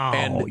 Wow.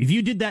 And if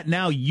you did that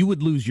now, you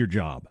would lose your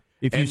job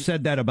if you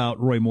said that about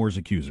Roy Moore's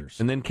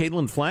accusers. And then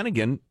Caitlin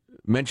Flanagan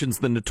mentions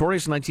the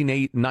notorious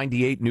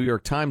 1998 New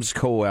York Times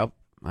co-op.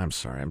 I'm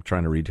sorry, I'm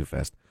trying to read too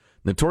fast.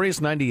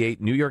 Notorious 98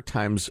 New York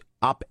Times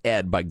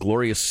op-ed by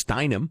Gloria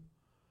Steinem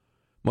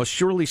must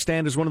surely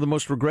stand as one of the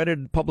most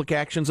regretted public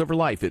actions of her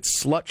life. It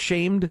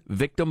slut-shamed,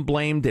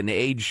 victim-blamed, and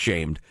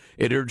age-shamed.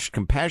 It urged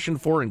compassion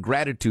for and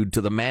gratitude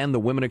to the man the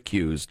women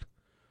accused.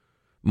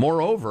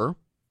 Moreover,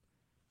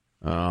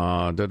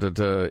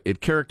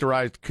 it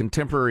characterized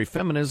contemporary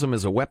feminism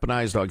as a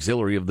weaponized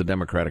auxiliary of the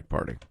Democratic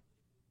Party.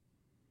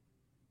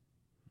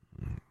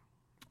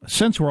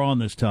 Since we're on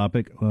this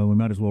topic, we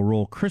might as well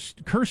roll. Kirsten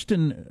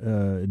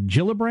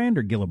Gillibrand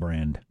or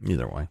Gillibrand?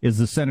 Either way. Is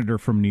the senator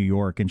from New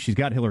York, and she's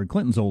got Hillary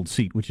Clinton's old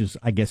seat, which is,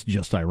 I guess,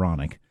 just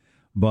ironic.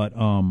 But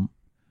on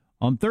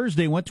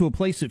Thursday, went to a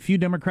place that few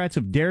Democrats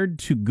have dared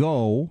to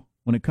go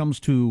when it comes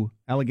to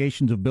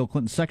allegations of Bill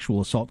Clinton's sexual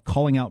assault,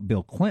 calling out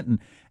Bill Clinton.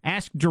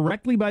 Asked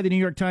directly by the New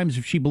York Times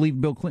if she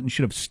believed Bill Clinton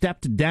should have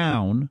stepped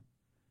down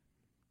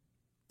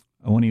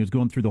when he was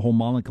going through the whole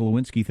Monica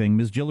Lewinsky thing,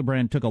 Ms.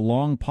 Gillibrand took a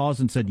long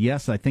pause and said,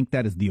 yes, I think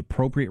that is the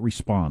appropriate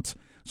response.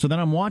 So then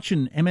I'm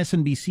watching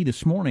MSNBC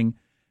this morning,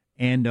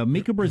 and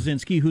Mika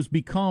Brzezinski, who's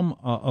become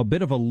a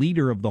bit of a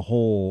leader of the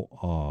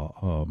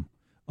whole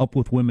Up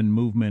With Women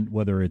movement,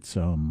 whether it's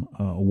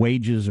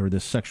wages or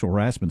this sexual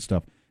harassment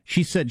stuff,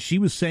 she said she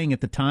was saying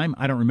at the time,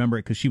 I don't remember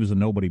it because she was a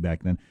nobody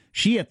back then,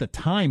 she at the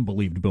time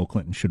believed Bill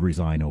Clinton should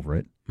resign over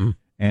it,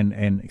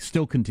 and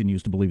still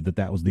continues to believe that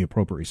that was the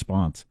appropriate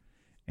response.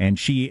 And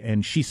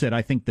she said,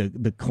 I think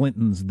the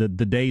Clintons, the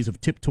days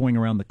of tiptoeing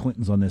around the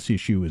Clintons on this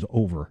issue is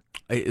over.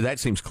 That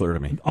seems clear to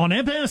me. On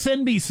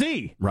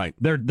MSNBC, right?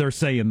 They're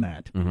saying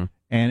that,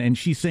 and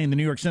she's saying the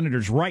New York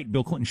Senator's right.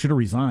 Bill Clinton should have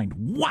resigned.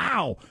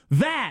 Wow,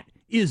 that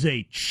is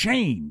a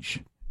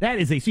change. That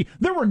is a.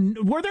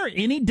 Were there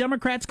any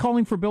Democrats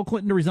calling for Bill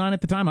Clinton to resign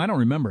at the time? I don't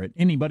remember it.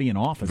 Anybody in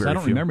office? Very I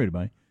don't few. remember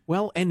anybody.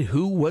 Well, and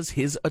who was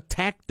his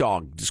attack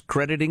dog,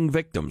 discrediting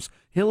victims?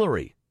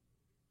 Hillary.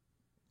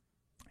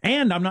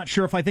 And I'm not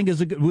sure if I think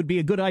would be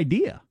a good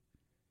idea.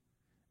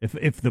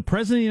 If the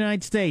President of the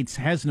United States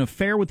has an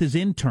affair with his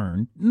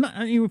intern,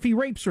 if he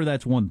rapes her,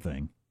 that's one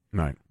thing.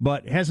 Right.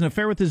 But has an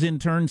affair with his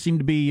intern, seemed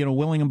to be,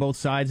 willing on both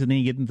sides, and then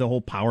you get into the whole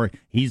power.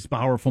 He's a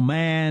powerful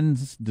man.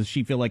 Does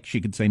she feel like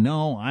she could say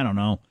no? I don't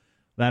know.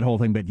 That whole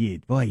thing. But,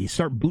 you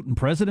start booting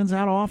presidents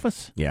out of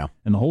office? Yeah.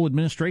 And the whole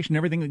administration,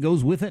 everything that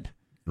goes with it?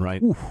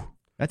 Right. Oof,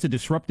 that's a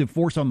disruptive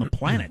force on the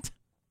planet.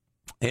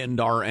 And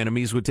our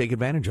enemies would take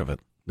advantage of it.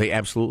 They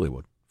absolutely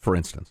would, for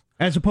instance.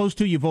 As opposed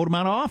to you vote them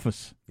out of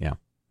office. Yeah.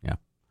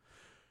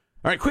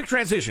 All right, quick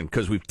transition,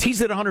 because we've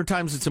teased it 100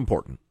 times. It's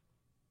important.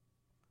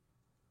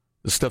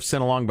 This stuff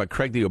sent along by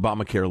Craig, the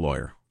Obamacare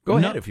lawyer. Go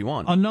ahead if you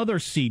want. Another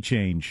sea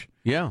change.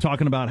 Yeah.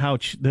 Talking about how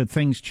the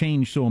things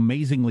change so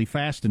amazingly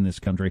fast in this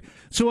country.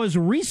 So as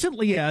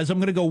recently as, I'm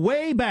going to go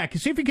way back,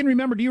 see if you can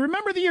remember. Do you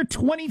remember the year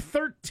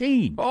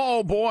 2013?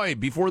 Oh, boy,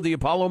 before the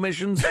Apollo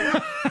missions?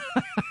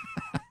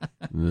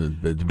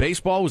 The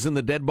baseball was in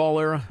the dead ball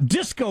era?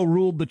 Disco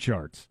ruled the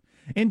charts.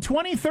 In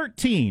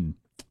 2013,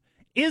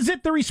 is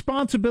it the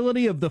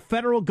responsibility of the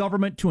federal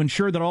government to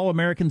ensure that all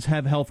Americans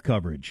have health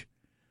coverage?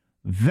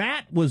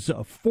 That was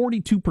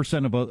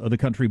 42% of the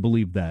country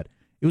believed that.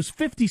 It was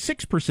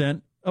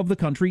 56% of the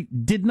country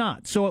did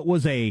not. So it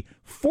was a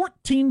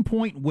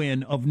 14-point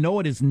win of no,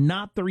 it is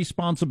not the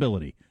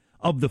responsibility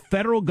of the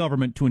federal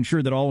government to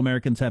ensure that all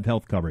Americans have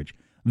health coverage.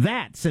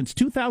 That, since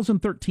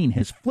 2013,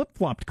 has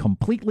flip-flopped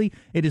completely.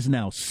 It is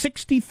now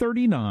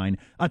 60-39,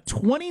 a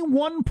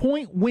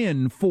 21-point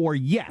win for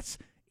yes.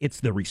 It's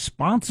the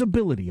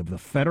responsibility of the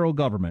federal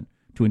government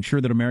to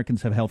ensure that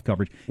Americans have health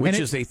coverage. Which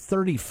is a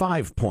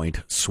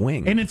 35-point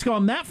swing. And it's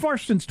gone that far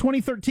since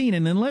 2013,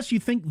 and unless you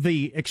think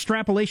the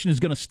extrapolation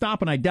is going to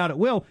stop, and I doubt it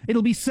will,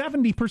 it'll be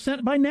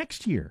 70% by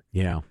next year.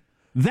 Yeah.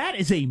 That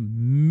is a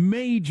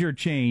major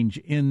change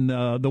in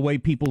the way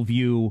people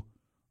view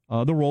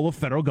the role of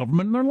federal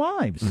government in their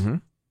lives. Mm-hmm.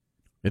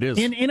 It is.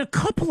 In a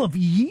couple of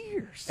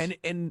years.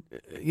 And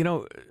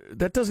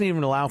that doesn't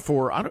even allow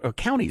for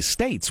counties,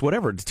 states,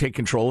 whatever, to take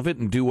control of it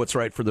and do what's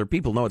right for their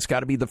people. No, it's got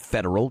to be the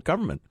federal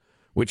government,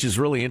 which is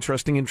really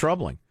interesting and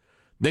troubling.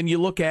 Then you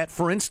look at,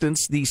 for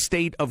instance, the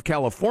state of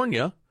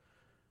California.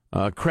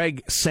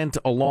 Craig sent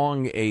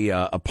along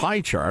a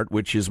pie chart,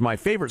 which is my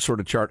favorite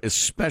sort of chart,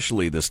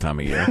 especially this time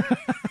of year,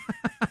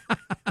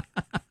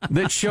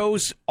 that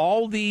shows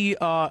all the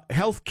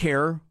health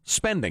care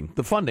spending,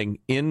 the funding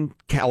in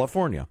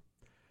California.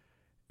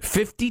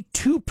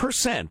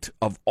 52%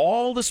 of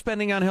all the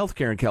spending on health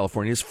care in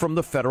California is from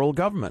the federal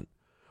government.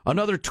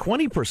 Another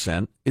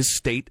 20% is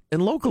state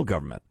and local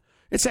government.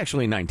 It's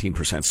actually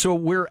 19%. So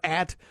we're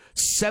at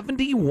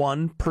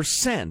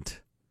 71%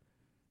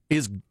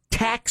 is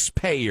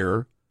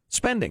taxpayer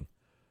spending.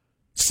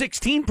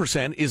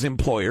 16% is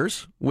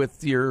employers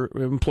with your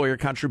employer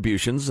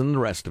contributions and the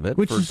rest of it,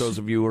 those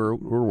of you who are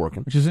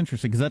working. Which is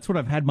interesting because that's what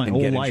I've had my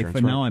whole life,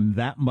 and now I'm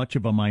that much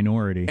of a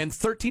minority. And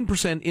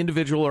 13%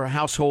 individual or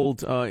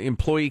household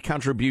employee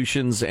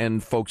contributions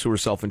and folks who are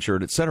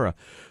self-insured, et cetera.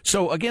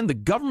 So, again, the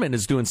government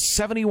is doing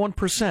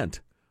 71%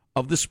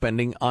 of the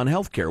spending on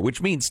health care,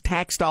 which means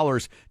tax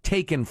dollars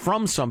taken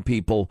from some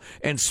people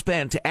and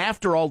spent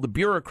after all the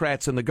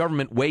bureaucrats and the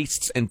government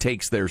wastes and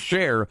takes their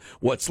share.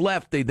 What's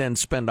left, they then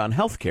spend on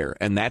health care.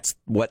 And that's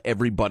what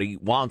everybody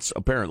wants,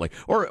 apparently,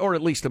 or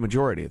at least a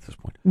majority at this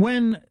point.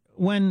 When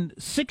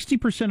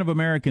 60% of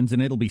Americans,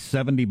 and it'll be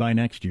 70 by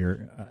next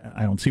year,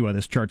 I don't see why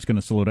this chart's going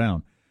to slow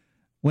down.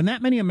 When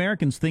that many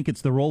Americans think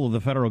it's the role of the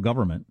federal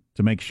government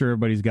to make sure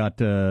everybody's got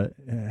their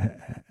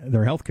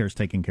health care's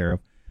taken care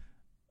of,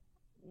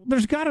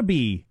 there's got to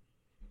be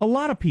a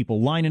lot of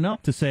people lining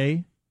up to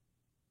say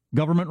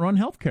government-run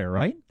health care,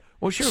 right?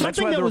 Well, sure. That's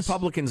why the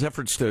Republicans'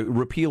 efforts to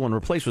repeal and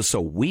replace was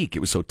so weak. It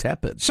was so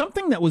tepid.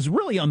 Something that was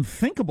really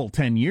unthinkable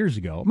 10 years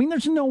ago. I mean,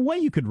 there's no way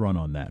you could run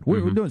on that.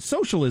 We're doing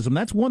socialism.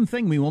 That's one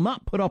thing we will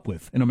not put up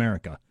with in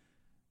America.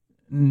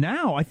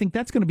 now I think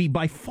that's going to be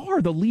by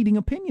far the leading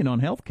opinion on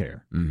health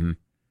care. Mm-hmm.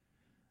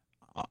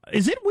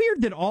 Is it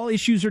weird that all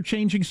issues are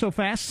changing so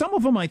fast? Some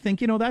of them I think,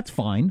 that's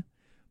fine.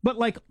 But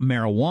like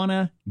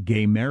marijuana,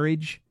 gay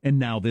marriage, and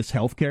now this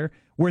health care,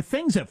 where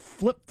things have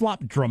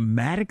flip-flopped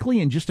dramatically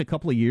in just a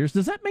couple of years,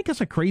 does that make us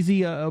a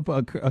crazy, a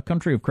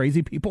country of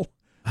crazy people?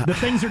 The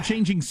things are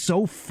changing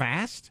so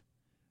fast?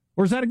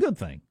 Or is that a good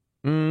thing?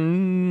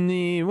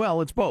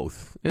 Well, it's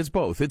both. It's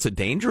both. It's a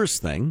dangerous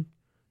thing.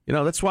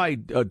 That's why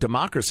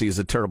democracy is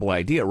a terrible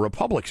idea.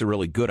 Republic's a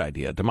really good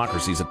idea.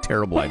 Democracy is a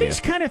terrible idea.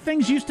 These kind of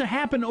things used to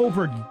happen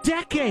over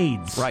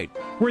decades. Right.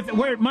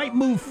 Where it might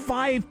move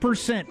 5%,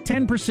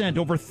 10%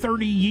 over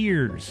 30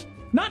 years.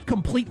 Not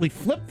completely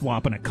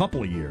flip-flop in a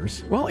couple of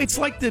years. Well, it's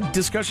like the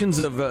discussions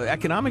of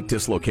economic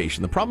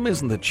dislocation. The problem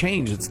isn't the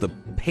change, it's the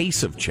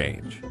pace of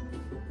change.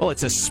 Well,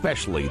 it's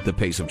especially the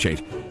pace of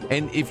change.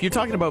 And if you're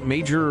talking about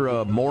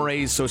major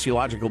mores,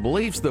 sociological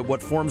beliefs, that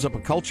what forms up a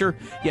culture,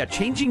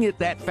 changing it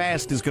that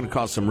fast is going to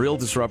cause some real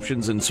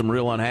disruptions and some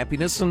real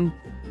unhappiness and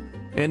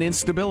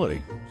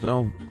instability.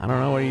 So, I don't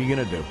know, what are you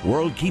going to do?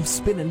 World keeps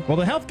spinning. Well,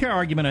 the healthcare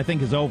argument, I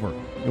think, is over.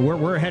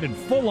 We're headed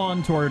full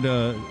on toward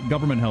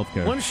government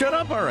healthcare. Well, shut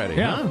up already.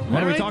 Yeah, huh?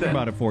 what are we talking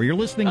about it for? You're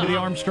listening to the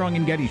Armstrong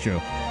and Getty Show.